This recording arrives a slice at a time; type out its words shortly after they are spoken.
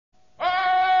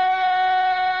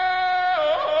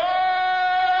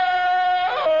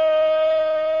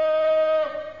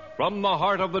From the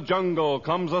heart of the jungle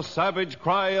comes a savage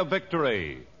cry of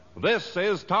victory. This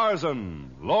is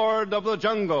Tarzan, Lord of the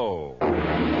Jungle.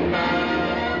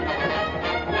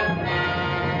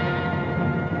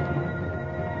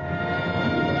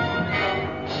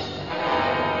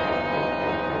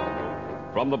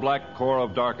 From the black core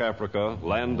of dark Africa,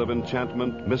 land of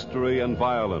enchantment, mystery, and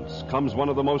violence, comes one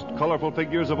of the most colorful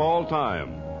figures of all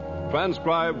time.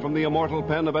 Transcribed from the immortal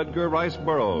pen of Edgar Rice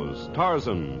Burroughs,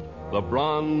 Tarzan, the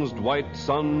bronzed white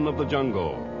son of the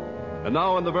jungle. And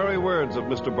now, in the very words of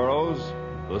Mr. Burroughs,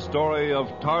 the story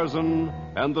of Tarzan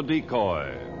and the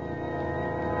Decoy.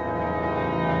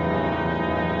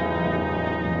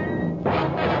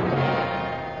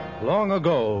 Long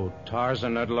ago,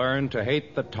 Tarzan had learned to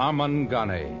hate the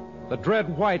Tarmangani, the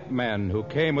dread white men who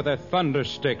came with their thunder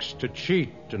sticks to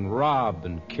cheat and rob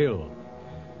and kill.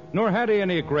 Nor had he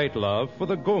any great love for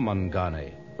the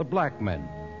Gomangani, the black men.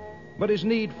 But his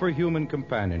need for human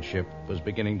companionship was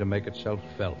beginning to make itself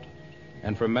felt.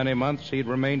 And for many months he'd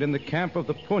remained in the camp of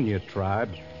the Punya tribe,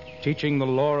 teaching the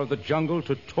lore of the jungle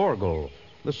to Torgo,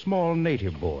 the small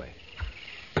native boy.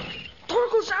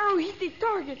 Torgo's arrow hit the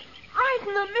target, right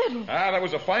in the middle. That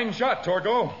was a fine shot,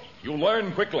 Torgo. You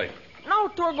learn quickly. Now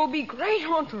Torgo be great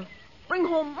hunter. Bring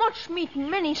home much meat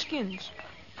and many skins.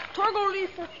 Torgo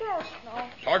leave for forest now.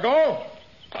 Torgo,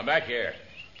 come back here.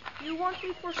 You want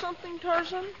me for something,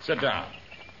 Tarzan? Sit down.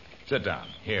 Sit down.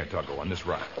 Here, Torgo, on this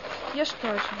rock. Yes,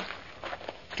 Tarzan.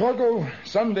 Torgo,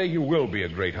 someday you will be a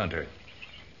great hunter.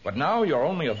 But now you're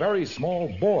only a very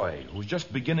small boy who's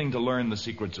just beginning to learn the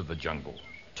secrets of the jungle.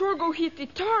 Torgo hit the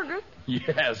target.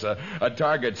 Yes, a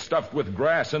target stuffed with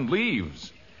grass and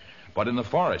leaves. But in the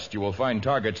forest you will find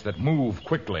targets that move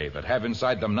quickly, that have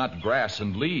inside them not grass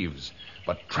and leaves,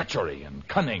 but treachery and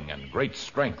cunning and great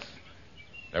strength.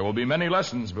 There will be many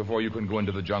lessons before you can go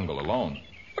into the jungle alone.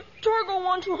 But Torgo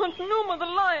wants to hunt Numa the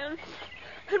lion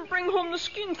and bring home the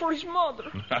skin for his mother.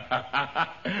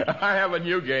 I have a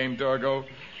new game, Torgo,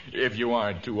 if you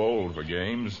aren't too old for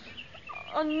games.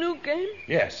 A new game?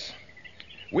 Yes.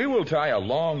 We will tie a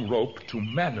long rope to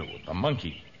Manu, the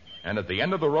monkey, and at the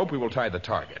end of the rope we will tie the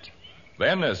target.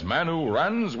 Then, as Manu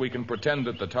runs, we can pretend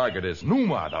that the target is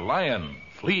Numa, the lion,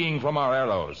 fleeing from our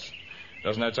arrows.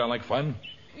 Doesn't that sound like fun?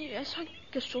 Yes, I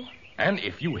guess so. And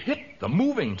if you hit the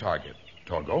moving target,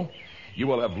 Torgo, you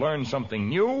will have learned something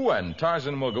new, and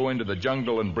Tarzan will go into the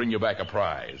jungle and bring you back a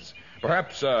prize.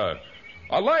 Perhaps a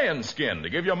lion skin to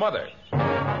give your mother.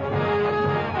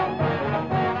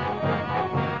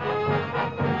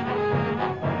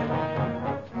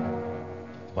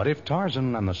 But if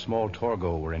Tarzan and the small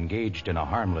Torgo were engaged in a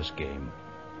harmless game,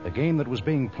 the game that was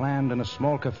being planned in a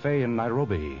small cafe in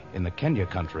Nairobi, in the Kenya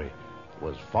country,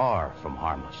 was far from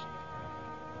harmless.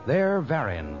 There,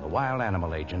 Varian, the wild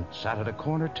animal agent, sat at a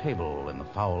corner table in the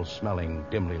foul-smelling,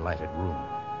 dimly lighted room.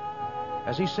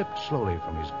 As he sipped slowly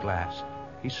from his glass,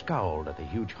 he scowled at the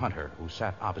huge hunter who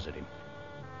sat opposite him.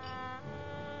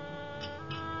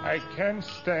 I can't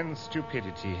stand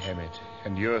stupidity, Hammett,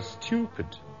 and you're stupid.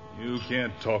 You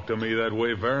can't talk to me that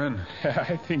way, Varian.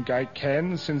 I think I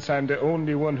can, since I'm the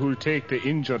only one who'll take the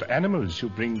injured animals you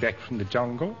bring back from the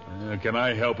jungle. Can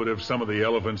I help it if some of the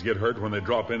elephants get hurt when they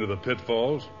drop into the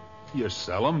pitfalls? You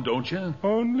sell them, don't you?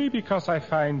 Only because I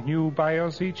find new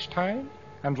buyers each time.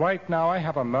 And right now I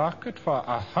have a market for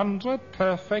 100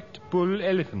 perfect bull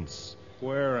elephants.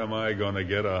 Where am I going to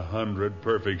get 100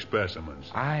 perfect specimens?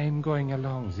 I'm going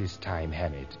along this time,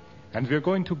 Hammett, and we're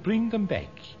going to bring them back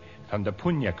from the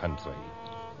Punya country.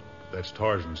 That's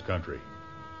Tarzan's country.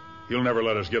 He'll never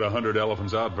let us get 100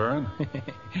 elephants out, Varian.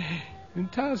 And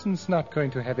Tarzan's not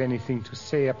going to have anything to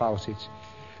say about it.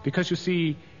 Because, you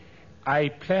see, I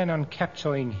plan on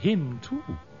capturing him, too.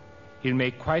 He'll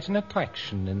make quite an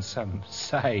attraction in some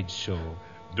sideshow.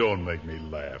 Don't make me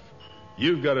laugh.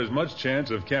 You've got as much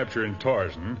chance of capturing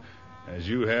Tarzan as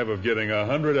you have of getting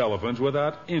 100 elephants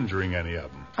without injuring any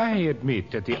of them. I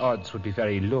admit that the odds would be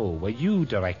very low were you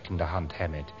directing the hunt,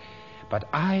 Hammett. But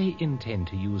I intend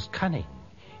to use cunning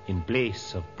in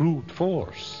place of brute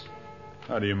force.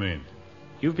 How do you mean?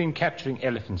 You've been capturing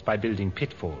elephants by building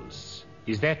pitfalls.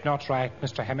 Is that not right,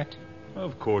 Mr. Hammett?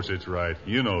 Of course it's right.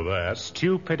 You know that.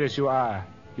 Stupid as you are,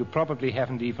 you probably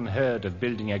haven't even heard of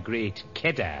building a great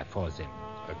keddah for them.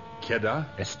 A keddah?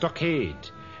 A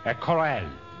stockade, a corral,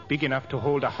 big enough to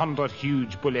hold 100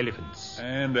 huge bull elephants.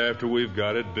 And after we've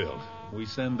got it built, we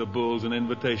send the bulls an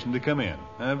invitation to come in.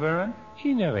 Huh, Varian?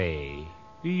 In a way,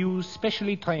 we use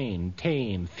specially trained,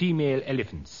 tame female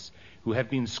elephants who have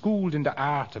been schooled in the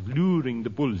art of luring the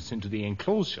bulls into the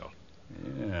enclosure.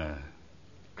 Yeah.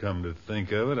 Come to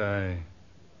think of it, I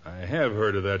have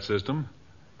heard of that system.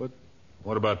 But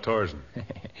what about Tarzan?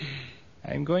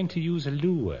 I'm going to use a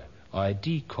lure or a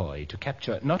decoy to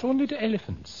capture not only the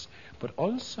elephants, but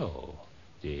also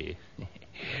the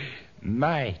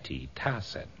mighty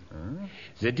Tarzan. Huh?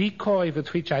 The decoy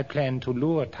with which I plan to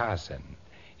lure Tarzan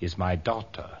is my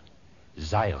daughter,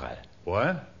 Zaira.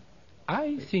 What?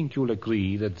 I think you'll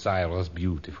agree that Zaira's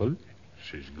beautiful.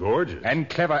 She's gorgeous. And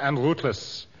clever and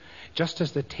ruthless. Just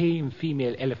as the tame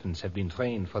female elephants have been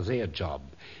trained for their job,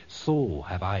 so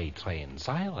have I trained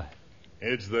Zaira.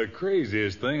 It's the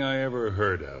craziest thing I ever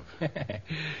heard of.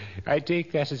 I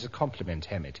take that as a compliment,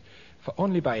 Hammett. For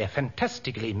only by a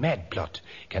fantastically mad plot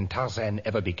can Tarzan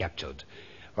ever be captured.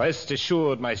 Rest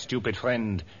assured, my stupid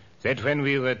friend, that when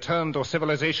we return to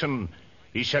civilization,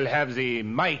 we shall have the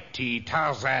mighty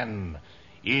Tarzan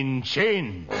in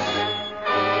chains.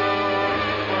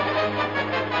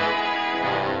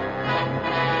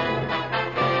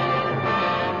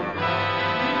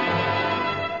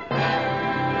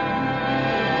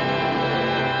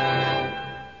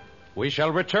 We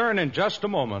shall return in just a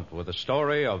moment with the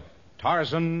story of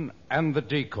Tarzan and the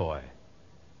Decoy.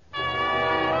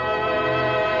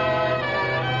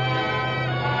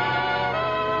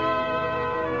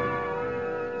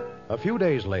 A few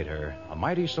days later, a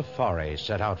mighty safari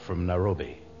set out from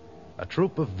Nairobi. A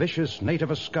troop of vicious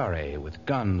native askari with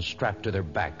guns strapped to their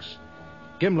backs.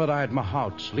 Gimlet-eyed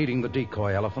mahouts leading the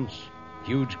decoy elephants,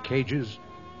 huge cages,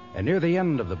 and near the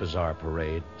end of the bizarre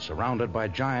parade, surrounded by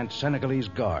giant Senegalese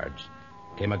guards,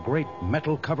 came a great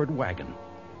metal-covered wagon.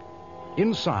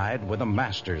 Inside were the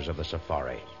masters of the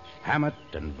safari, Hammett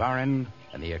and Varin,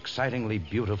 and the excitingly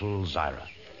beautiful Zaira.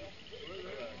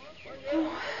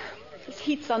 Oh, this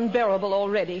heat's unbearable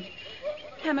already.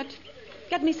 Hammett,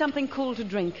 get me something cool to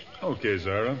drink. Okay,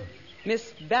 Zaira.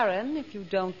 Miss Barron, if you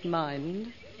don't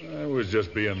mind. I was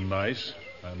just being nice.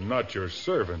 I'm not your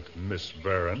servant, Miss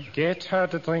Barron. Get her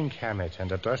to drink, Hammett,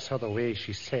 and address her the way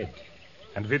she said,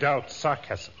 and without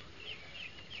sarcasm.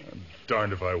 I'm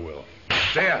darned if I will.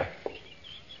 There!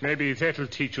 Maybe that'll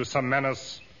teach you some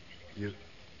manners. You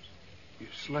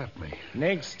slapped me.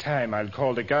 Next time I'll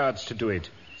call the guards to do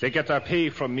it. They get their pay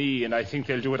from me, and I think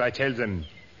they'll do what I tell them.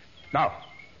 Now,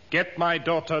 get my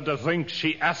daughter the drink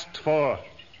she asked for.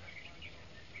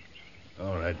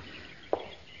 All right.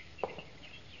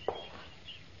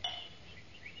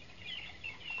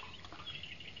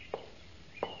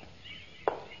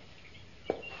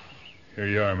 Here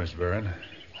you are, Miss Barron.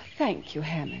 Thank you,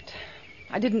 Hammett.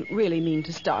 I didn't really mean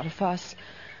to start a fuss.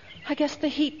 I guess the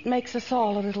heat makes us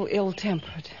all a little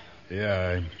ill-tempered.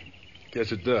 Yeah, I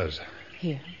guess it does.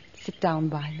 Here, sit down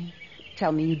by me.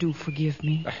 Tell me you do forgive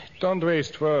me. Don't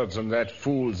waste words on that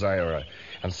fool, Zaira,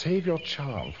 and save your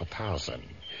charm for Tarzan.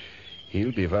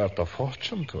 He'll be worth a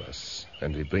fortune to us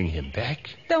when we bring him back.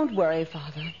 Don't worry,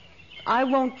 Father. I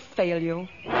won't fail you.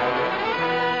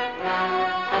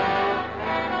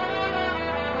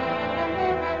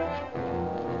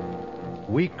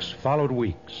 Weeks followed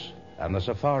weeks, and the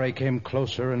safari came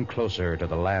closer and closer to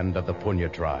the land of the Punya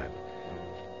tribe.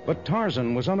 But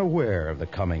Tarzan was unaware of the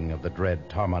coming of the dread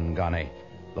Tarmangani,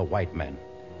 the white men.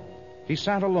 He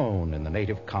sat alone in the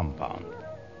native compound.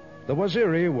 The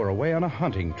Waziri were away on a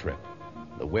hunting trip.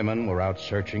 The women were out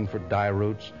searching for dye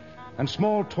roots, and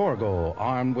small Torgo,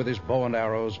 armed with his bow and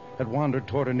arrows, had wandered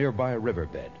toward a nearby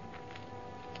riverbed.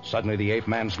 Suddenly the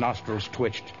ape-man's nostrils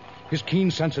twitched. His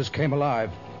keen senses came alive.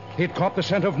 He had caught the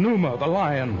scent of Numa, the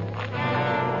lion.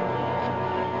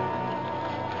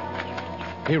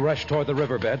 He rushed toward the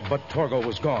riverbed, but Torgo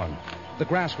was gone. The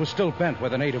grass was still bent where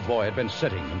the native boy had been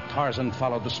sitting, and Tarzan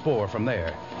followed the spoor from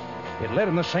there. It led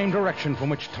in the same direction from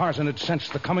which Tarzan had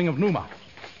sensed the coming of Numa.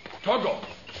 Torgo!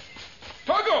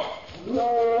 Torgo!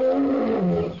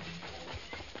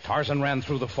 Tarzan ran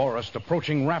through the forest,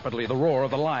 approaching rapidly the roar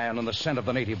of the lion and the scent of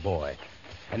the native boy.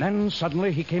 And then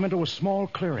suddenly he came into a small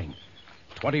clearing.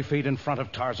 20 feet in front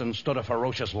of Tarzan stood a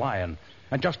ferocious lion,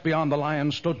 and just beyond the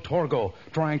lion stood Torgo,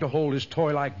 trying to hold his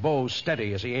toy-like bow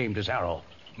steady as he aimed his arrow.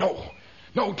 No,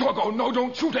 Torgo, no,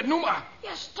 don't shoot at Numa.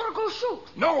 Yes, Torgo, shoot.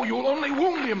 No, you'll only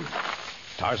wound him.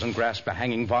 Tarzan grasped a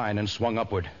hanging vine and swung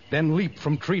upward, then leaped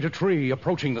from tree to tree,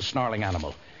 approaching the snarling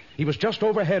animal. He was just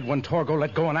overhead when Torgo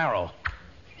let go an arrow.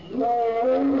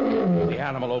 The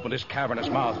animal opened his cavernous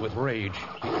mouth with rage.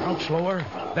 He crouched lower,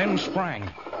 then sprang.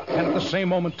 And at the same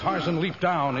moment, Tarzan leaped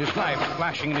down, his knife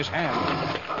flashing in his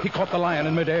hand. He caught the lion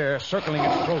in midair, circling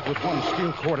its throat with one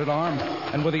steel-corded arm,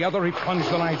 and with the other he plunged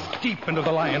the knife deep into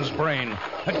the lion's brain.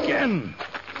 Again,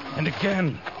 and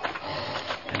again,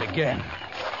 and again.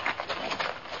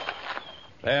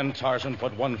 Then Tarzan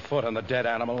put one foot on the dead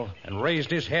animal and raised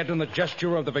his head in the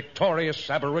gesture of the victorious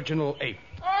aboriginal ape.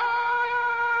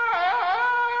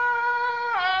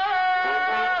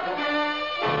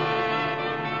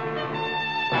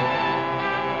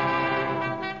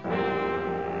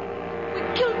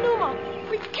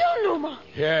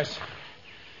 Yes.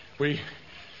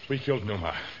 We killed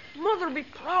Numa. Mother be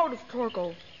proud of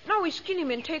Torgo. Now we skin him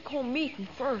and take home meat and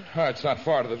fur. It's not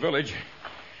far to the village.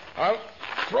 I'll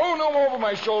throw Numa over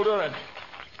my shoulder,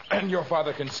 and your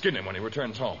father can skin him when he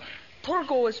returns home.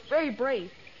 Torgo is very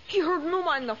brave. He heard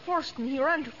Numa in the forest and he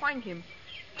ran to find him.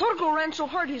 Torgo ran so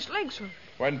hard his legs hurt.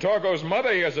 When Torgo's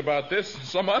mother hears about this,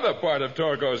 some other part of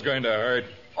Torgo is going to hurt.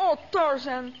 Oh,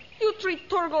 Tarzan, you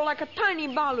treat Torgo like a tiny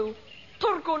balu.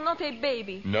 Torgo not a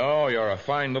baby. No, you're a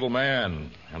fine little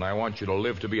man, and I want you to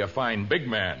live to be a fine big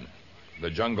man. The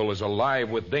jungle is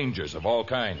alive with dangers of all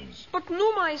kinds. But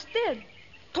Numa is dead.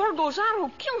 Torgo's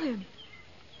arrow killed him.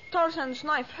 Tarzan's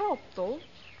knife helped, though.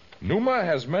 Numa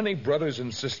has many brothers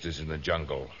and sisters in the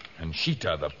jungle. And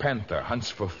Sheeta, the panther,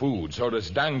 hunts for food. So does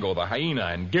Dango, the hyena,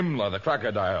 and Gimla, the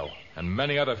crocodile, and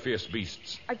many other fierce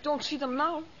beasts. I don't see them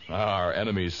now. Our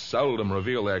enemies seldom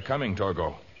reveal their coming,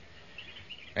 Torgo.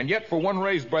 And yet, for one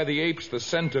raised by the apes, the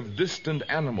scent of distant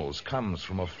animals comes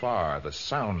from afar. The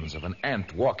sounds of an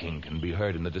ant walking can be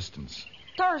heard in the distance.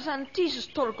 Tarzan teases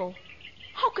Torgo.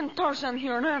 How can Tarzan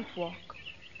hear an ant walk?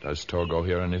 Does Torgo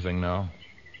hear anything now?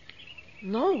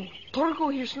 No,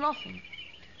 Torgo hears nothing.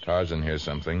 Tarzan hears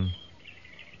something.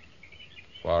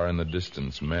 Far in the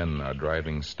distance, men are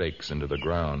driving stakes into the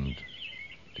ground.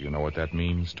 Do you know what that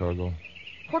means, Torgo?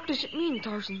 What does it mean,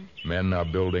 Tarzan? Men are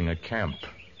building a camp.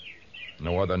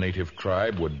 No other native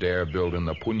tribe would dare build in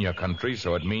the Punya country,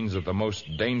 so it means that the most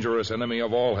dangerous enemy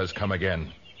of all has come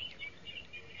again.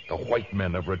 The white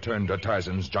men have returned to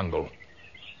Tarzan's jungle.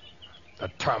 The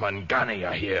Tarmangani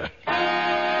are here.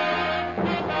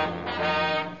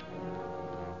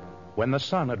 When the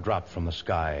sun had dropped from the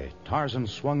sky, Tarzan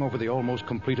swung over the almost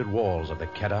completed walls of the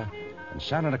Keddah and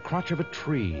sat in a crotch of a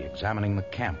tree examining the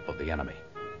camp of the enemy.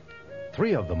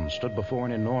 3 of them stood before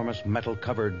an enormous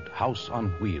metal-covered house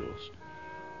on wheels.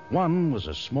 One was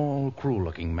a small,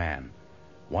 cruel-looking man.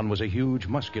 One was a huge,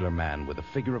 muscular man with the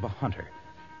figure of a hunter.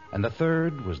 And the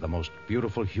third was the most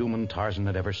beautiful human Tarzan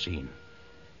had ever seen.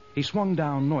 He swung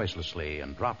down noiselessly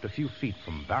and dropped a few feet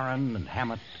from Baron and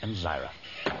Hammett and Zyra.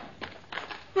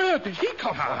 Where did he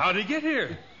come from? How did he get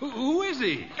here? Who is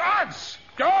he? Guards!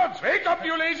 Guards! Wake up,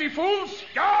 you lazy fools!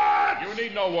 Guards! You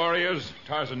need no warriors.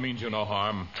 Tarzan means you no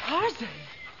harm. Tarzan?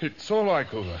 It's all right,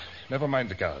 Cougar. Never mind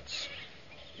the guards.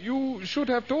 You should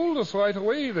have told us right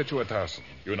away that you were Tarzan.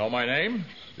 You know my name?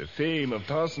 The fame of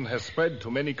Tarzan has spread to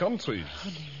many countries.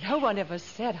 No one ever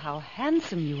said how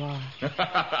handsome you are.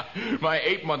 My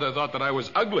ape mother thought that I was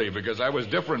ugly because I was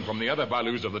different from the other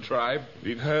Balus of the tribe.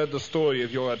 We've heard the story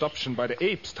of your adoption by the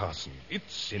apes, Tarzan.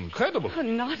 It's incredible.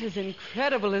 Not as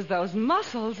incredible as those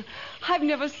muscles. I've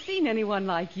never seen anyone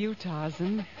like you,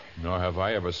 Tarzan. Nor have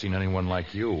I ever seen anyone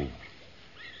like you.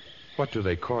 What do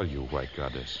they call you, White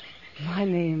Goddess? My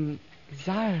name is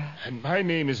Zyra. And my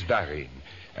name is Varin.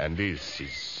 And this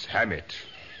is Hammett.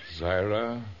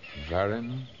 Zyra,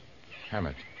 Varin,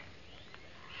 Hammett.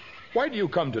 Why do you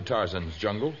come to Tarzan's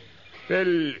jungle?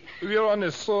 Well, we're on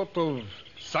a sort of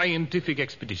scientific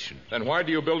expedition. Then why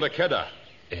do you build a Keddah?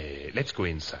 Let's go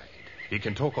inside. We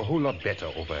can talk a whole lot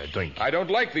better over a drink. I don't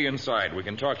like the inside. We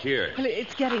can talk here. Well,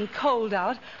 it's getting cold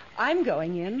out. I'm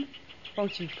going in.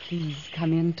 Won't you please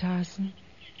come in, Tarzan?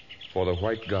 For the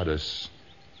White Goddess,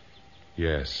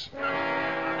 yes.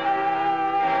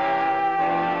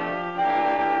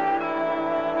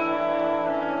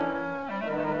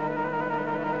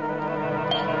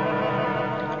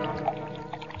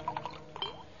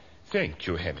 Thank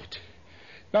you, Hammett.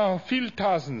 Now, fill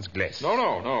Tarzan's glass.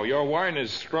 No. Your wine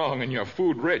is strong and your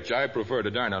food rich. I prefer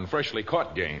to dine on freshly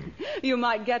caught game. You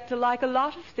might get to like a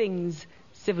lot of things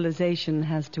civilization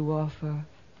has to offer.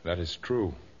 That is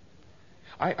true.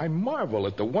 I marvel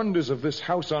at the wonders of this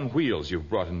house on wheels you've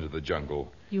brought into the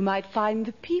jungle. You might find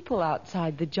the people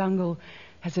outside the jungle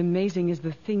as amazing as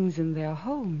the things in their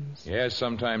homes. Yes,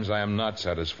 sometimes I am not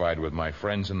satisfied with my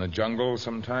friends in the jungle.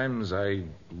 Sometimes I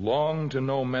long to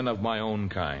know men of my own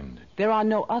kind. There are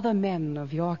no other men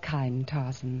of your kind,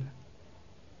 Tarzan.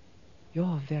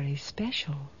 You're very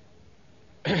special.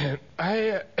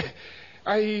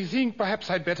 I think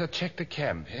perhaps I'd better check the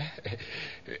camp.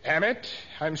 Hammett,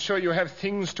 I'm sure you have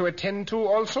things to attend to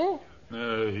also?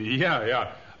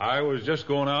 Yeah. I was just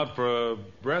going out for a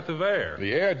breath of air.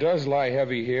 The air does lie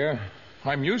heavy here.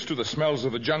 I'm used to the smells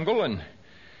of the jungle, and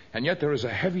yet there is a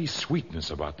heavy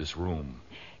sweetness about this room.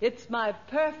 It's my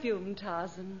perfume,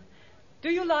 Tarzan.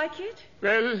 Do you like it?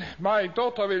 Well, my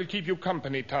daughter will keep you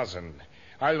company, Tarzan.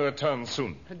 I'll return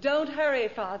soon. Don't hurry,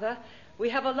 Father. We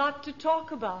have a lot to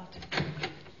talk about.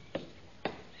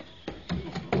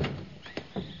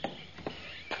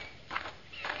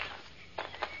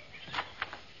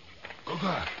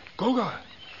 Goga.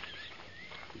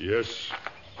 Yes,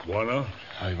 Juana?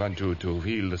 I want you to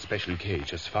wheel the special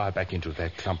cage as far back into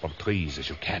that clump of trees as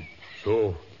you can.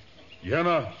 So,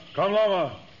 Jana, come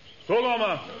lama. So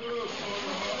lama.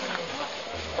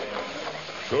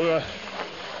 Gura,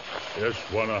 Yes,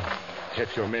 Juana.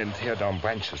 have your men tear down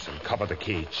branches and cover the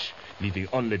cage, leaving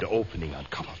only the opening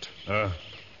uncovered.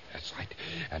 That's right.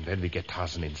 And when we get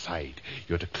Tarzan inside,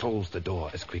 you're to close the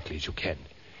door as quickly as you can.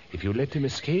 If you let him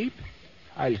escape,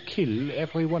 I'll kill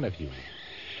every one of you.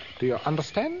 Do you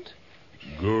understand?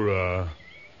 Gura,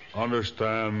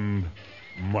 understand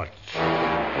much.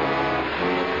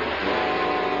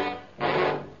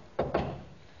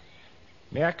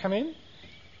 May I come in?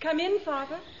 Come in,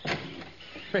 Father.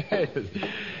 Well,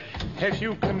 have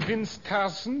you convinced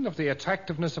Tarzan of the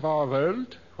attractiveness of our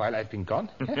world while I've been gone?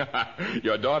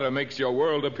 Your daughter makes your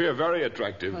world appear very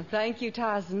attractive. Well, thank you,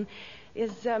 Tarzan.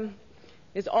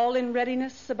 Is all in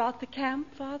readiness about the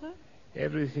camp, Father?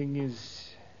 Everything is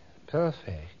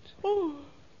perfect. Oh,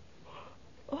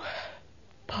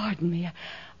 pardon me.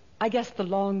 I guess the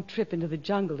long trip into the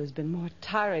jungle has been more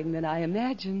tiring than I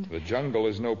imagined. The jungle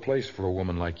is no place for a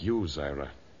woman like you, Zaira.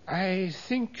 I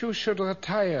think you should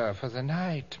retire for the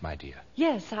night, my dear.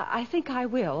 Yes, I think I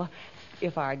will,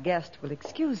 if our guest will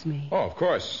excuse me. Oh, of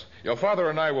course. Your father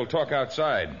and I will talk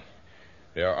outside.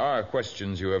 There are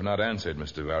questions you have not answered,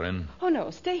 Mr. Varin. Oh, no,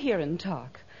 stay here and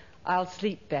talk. I'll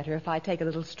sleep better if I take a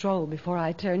little stroll before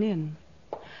I turn in.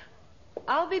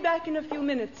 I'll be back in a few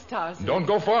minutes, Tarzan. Don't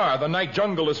go far. The night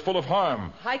jungle is full of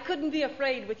harm. I couldn't be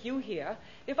afraid with you here.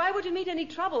 If I were to meet any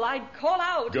trouble, I'd call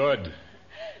out. Good.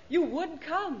 You would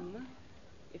come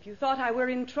if you thought I were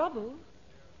in trouble.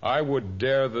 I would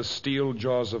dare the steel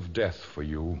jaws of death for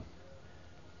you,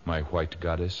 my white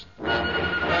goddess.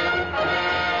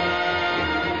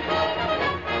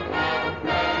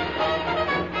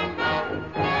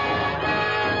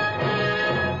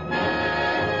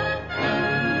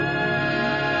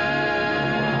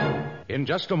 In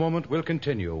just a moment, we'll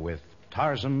continue with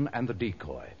Tarzan and the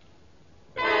Decoy.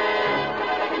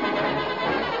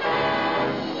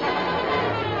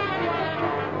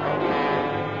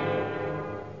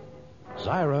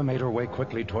 Zaira made her way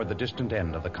quickly toward the distant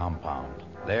end of the compound,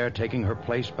 there taking her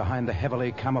place behind the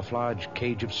heavily camouflaged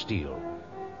cage of steel.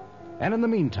 And in the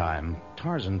meantime,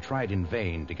 Tarzan tried in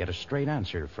vain to get a straight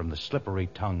answer from the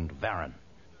slippery-tongued Varin.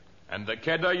 And the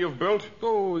keddah you've built?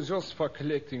 Oh, just for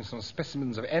collecting some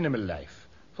specimens of animal life.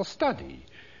 For study.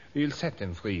 We'll set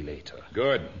them free later.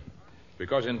 Good.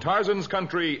 Because in Tarzan's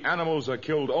country, animals are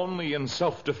killed only in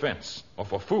self-defense or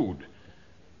for food.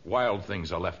 Wild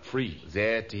things are left free.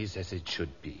 That is as it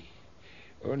should be.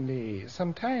 Only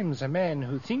sometimes a man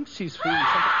who thinks he's free...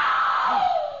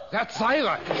 That's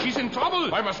Zaira. She's in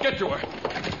trouble. I must get to her.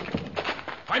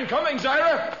 I'm coming,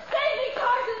 Zaira. Save me,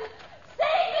 Tarzan!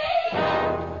 Save me!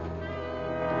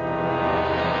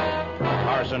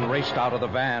 Tarzan raced out of the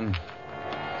van,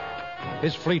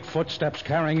 his fleet footsteps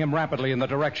carrying him rapidly in the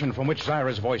direction from which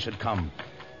Zaira's voice had come.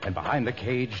 And behind the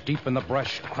cage, deep in the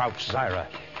brush, crouched Zaira,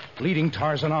 leading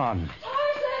Tarzan on.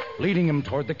 Tarzan! Leading him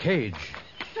toward the cage.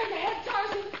 Straight ahead,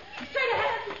 Tarzan! Straight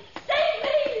ahead! Save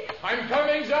me! I'm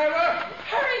coming, Zaira.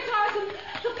 Hurry, Tarzan!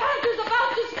 The panther's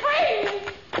about to spring!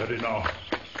 Ready now.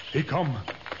 He come.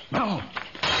 Now.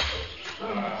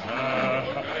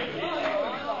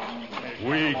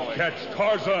 We catch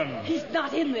Tarzan. He's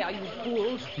not in there, you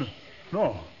fools.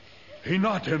 No, he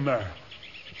not in there.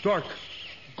 Dark.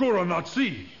 Gura not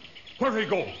see. Where he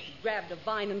go? Grabbed a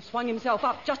vine and swung himself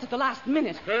up just at the last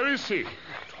minute. Where is he?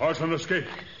 Tarzan escape.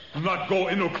 Not go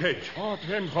in no cage. What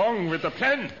went wrong with the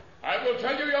plan? I will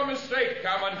tell you your mistake,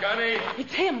 Kamangani.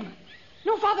 It's him.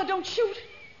 No, Father, don't shoot.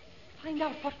 Find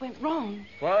out what went wrong.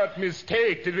 What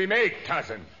mistake did we make,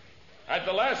 Tarzan? At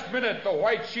the last minute, the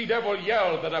white she-devil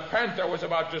yelled that a panther was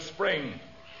about to spring.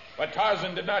 But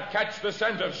Tarzan did not catch the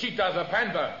scent of Sheeta the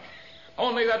panther,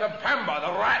 only that of Pamba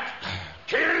the rat.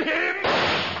 Kill him!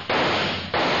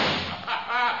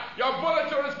 Your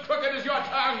bullets are as crooked as your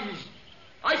tongues.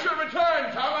 I shall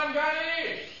return,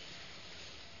 Kamangani.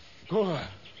 Gura,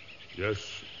 Yes,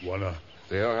 Wana.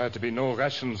 there are to be no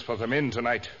rations for the men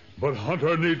tonight. But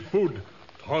hunter need food.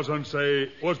 Tarzan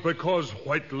say was because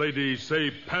white lady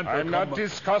say panther I'm not come-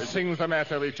 discussing the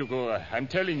matter with you, Gura. I'm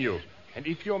telling you. And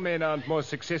if your men aren't more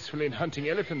successful in hunting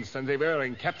elephants than they were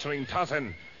in capturing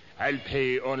Tarzan, I'll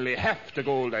pay only half the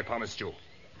gold I promised you.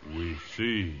 We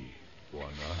see, Wana.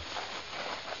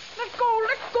 Let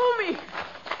go me!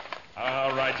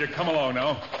 All right, you come along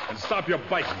now and stop your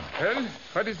biting. Well,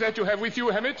 what is that you have with you,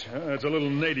 Hammett? It's a little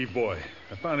native boy.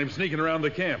 I found him sneaking around the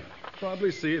camp.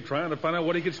 Probably see it, trying to find out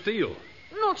what he could steal.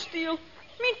 Not steal.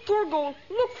 Meet Torgol.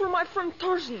 Look for my friend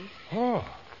Tarzan. Oh,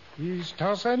 Is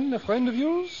Tarzan a friend of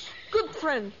yours? Good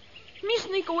friend. Me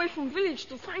sneak away from village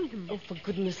to find him. Oh, for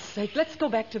goodness sake, let's go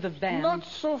back to the van. Not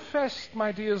so fast,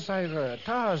 my dear Zyra.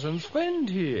 Tarzan's friend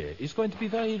here is going to be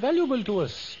very valuable to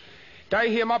us. Tie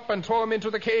him up and throw him into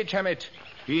the cage, Hammett.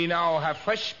 We now have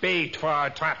fresh bait for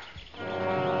our trap.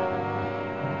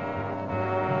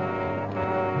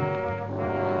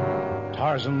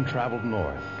 Tarzan traveled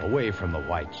north, away from the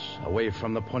whites, away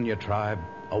from the Punya tribe,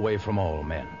 away from all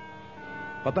men.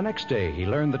 But the next day, he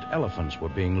learned that elephants were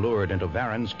being lured into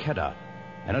Varen's Kedah,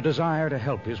 and a desire to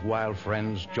help his wild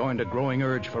friends joined a growing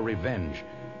urge for revenge,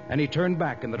 and he turned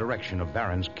back in the direction of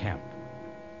Varen's camp.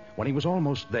 When he was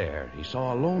almost there, he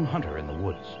saw a lone hunter in the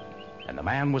woods, and the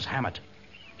man was Hammett.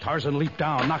 Tarzan leaped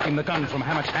down, knocking the gun from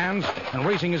Hammett's hands and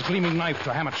raising his gleaming knife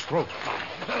to Hammett's throat.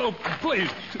 Oh, please,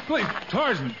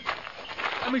 Tarzan,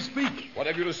 let me speak. What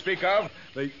have you to speak of?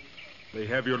 They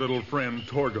have your little friend,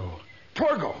 Torgo.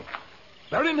 Torgo!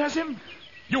 Varen has him?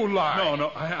 You lie.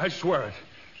 No, I swear it.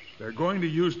 They're going to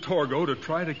use Torgo to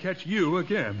try to catch you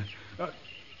again.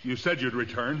 You said you'd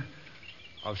return.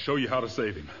 I'll show you how to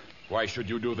save him. Why should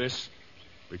you do this?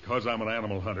 Because I'm an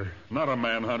animal hunter, not a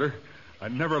man hunter. I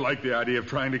never liked the idea of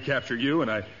trying to capture you, and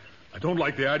I don't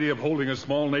like the idea of holding a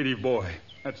small native boy.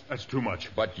 That's too much.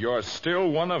 But you're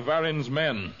still one of Varen's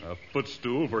men. A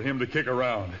footstool for him to kick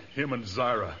around. Him and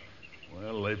Zyra.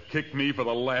 Well, they've kicked me for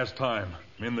the last time.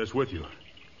 I'm in this with you.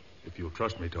 If you'll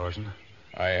trust me, Tarzan.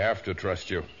 I have to trust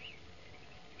you.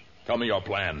 Tell me your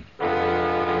plan.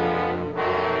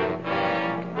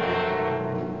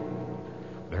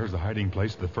 There's the hiding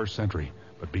place of the first sentry.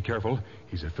 But be careful.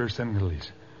 He's a fierce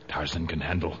Senegalese. Tarzan can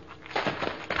handle.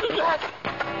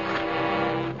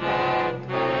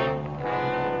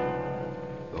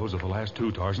 Those are the last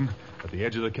two, Tarzan. At the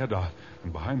edge of the Kedah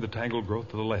and behind the tangled growth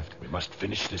to the left. We must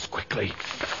finish this quickly.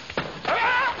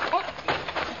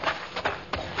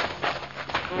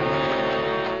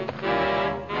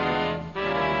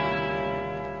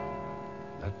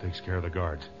 That takes care of the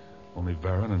guards. Only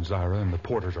Varen and Zyra and the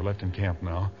porters are left in camp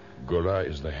now. Gura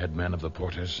is the head man of the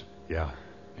porters? Yeah.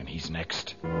 And he's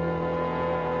next.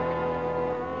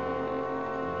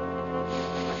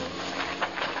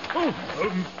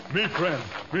 Me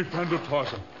friend of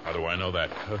Tarzan. How do I know that?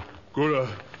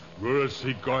 Gura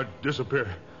see guard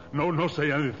disappear. No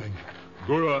say anything.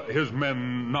 Gura, his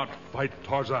men not fight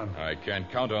Tarzan. I can't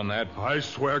count on that. I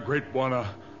swear, Great Bwana,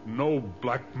 no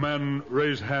black man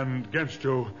raise hand against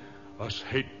you. Us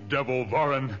hate devil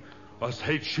Varen. Us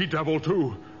hate she-devil,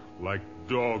 too. Like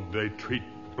dog, they treat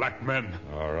black men.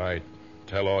 All right.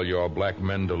 Tell all your black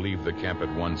men to leave the camp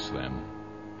at once, then.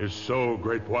 Is so,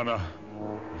 Great Bwana.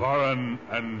 Varen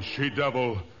and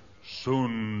she-devil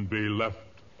soon be left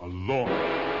alone.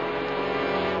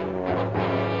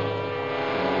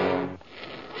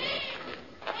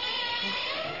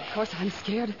 Of course, I'm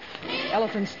scared.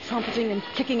 Elephants trumpeting and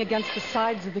kicking against the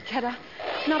sides of the Kedah.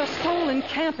 Not a soul in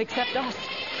camp except us.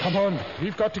 Come on.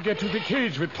 We've got to get to the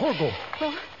cage with Torgo.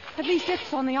 Well, at least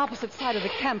it's on the opposite side of the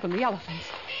camp from the elephants.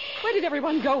 Where did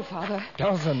everyone go, Father?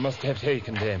 Tarzan must have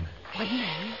taken them. Why,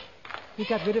 no. We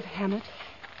got rid of Hammett,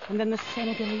 and then the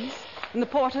Senegalese, and the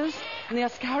porters, and the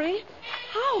Askari.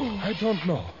 How? I don't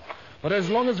know. But as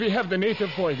long as we have the native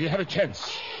boy, we have a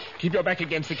chance. Keep your back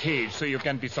against the cage so you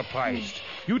can't be surprised.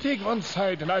 You take one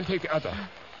side and I'll take the other.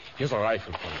 Here's a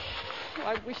rifle for you. Oh,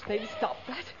 I wish they'd stop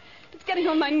that. It's getting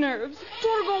on my nerves.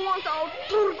 Torgo want out.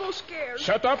 Torgo's scared.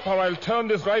 Shut up or I'll turn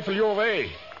this rifle your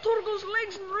way. Torgo's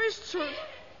legs and wrists hurt.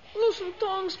 Loosen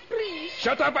tongues, please.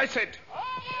 Shut up, I said. What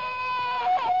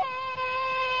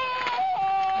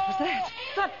was that?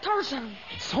 That Tarzan.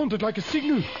 It sounded like a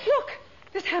signal. Look,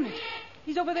 there's Hammett.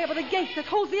 He's over there by the gate that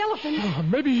holds the elephants. Oh,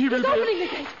 maybe he will He's opening the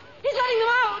gate. He's letting them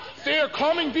out. They're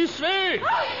coming this way.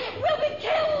 We'll be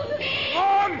killed.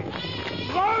 Run!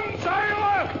 Run,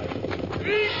 Zyra!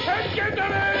 We can get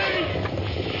away!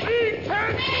 We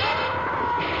can...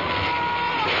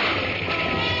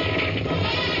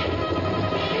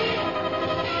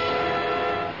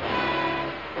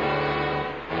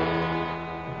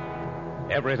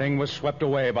 Everything was swept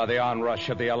away by the onrush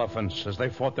of the elephants as they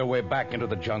fought their way back into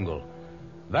the jungle.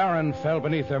 Varen fell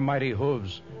beneath their mighty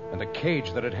hooves, and the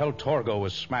cage that had held Torgo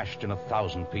was smashed in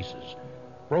 1,000 pieces.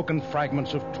 Broken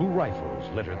fragments of 2 rifles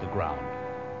littered the ground.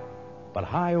 But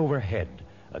high overhead,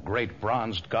 a great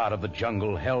bronzed god of the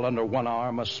jungle held under one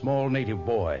arm a small native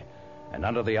boy, and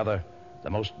under the other, the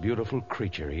most beautiful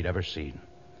creature he'd ever seen.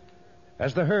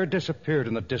 As the herd disappeared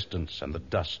in the distance and the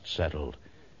dust settled,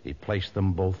 he placed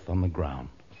them both on the ground.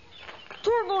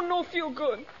 Torgo no feel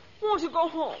good. Want to go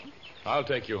home. I'll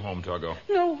take you home, Torgo.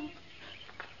 No.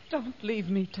 Don't leave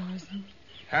me, Tarzan.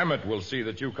 Hammett will see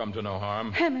that you come to no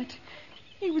harm. Hammett.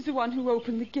 He was the one who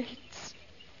opened the gates.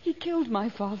 He killed my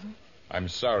father. I'm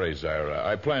sorry, Zaira.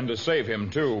 I planned to save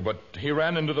him, too, but he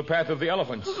ran into the path of the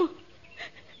elephants.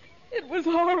 It was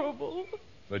horrible.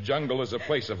 The jungle is a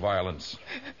place of violence.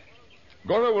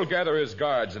 Gora will gather his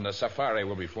guards, and a safari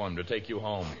will be formed to take you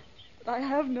home. I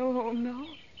have no home now.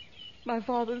 My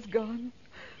father's gone.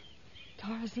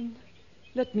 Tarzan,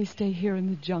 let me stay here in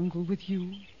the jungle with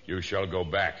you. You shall go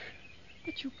back.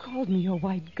 But you called me your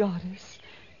white goddess.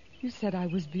 You said I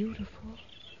was beautiful.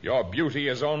 Your beauty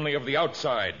is only of the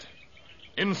outside.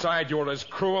 Inside, you're as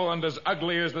cruel and as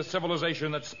ugly as the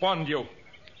civilization that spawned you.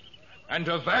 And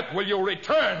to that will you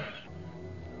return?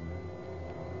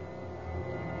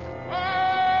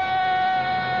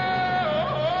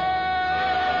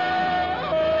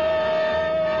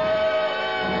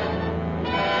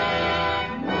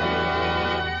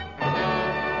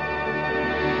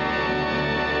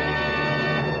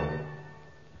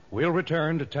 We'll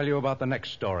return to tell you about the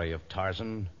next story of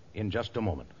Tarzan in just a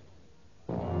moment.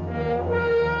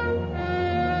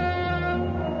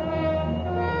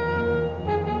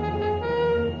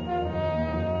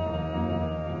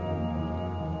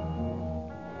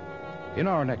 In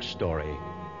our next story,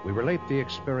 we relate the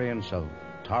experience of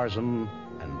Tarzan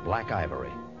and Black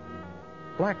Ivory.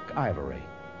 Black ivory,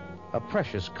 a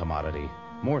precious commodity,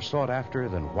 more sought after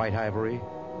than white ivory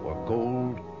or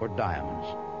gold or diamonds.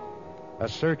 A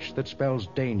search that spells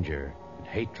danger and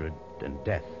hatred and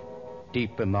death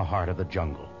deep in the heart of the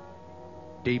jungle,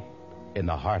 deep in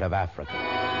the heart of Africa.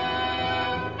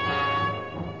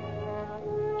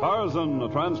 Tarzan, a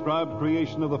transcribed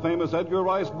creation of the famous Edgar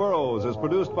Rice Burroughs, is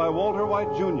produced by Walter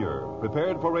White, Jr.,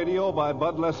 prepared for radio by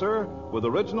Bud Lesser, with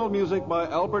original music by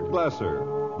Albert Glasser.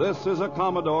 This is a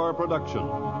Commodore production.